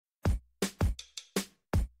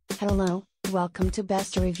Hello, welcome to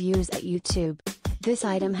Best Reviews at YouTube. This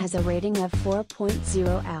item has a rating of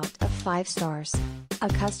 4.0 out of 5 stars. A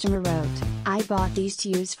customer wrote, I bought these to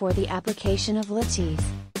use for the application of la teeth.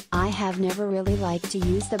 I have never really liked to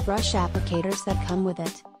use the brush applicators that come with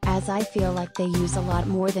it, as I feel like they use a lot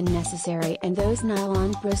more than necessary and those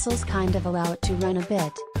nylon bristles kind of allow it to run a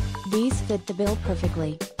bit. These fit the bill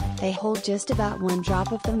perfectly. They hold just about 1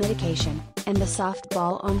 drop of the medication, and the soft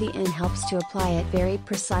ball on the end helps to apply it very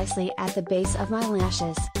precisely at the base of my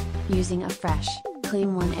lashes. Using a fresh,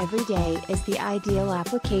 clean one every day is the ideal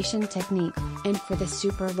application technique, and for the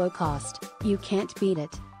super low cost, you can't beat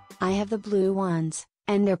it. I have the blue ones,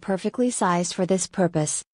 and they're perfectly sized for this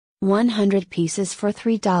purpose. 100 pieces for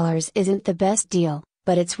 $3 isn't the best deal,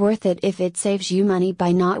 but it's worth it if it saves you money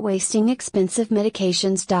by not wasting expensive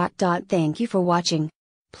medications. Thank you for watching.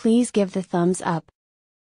 Please give the thumbs up,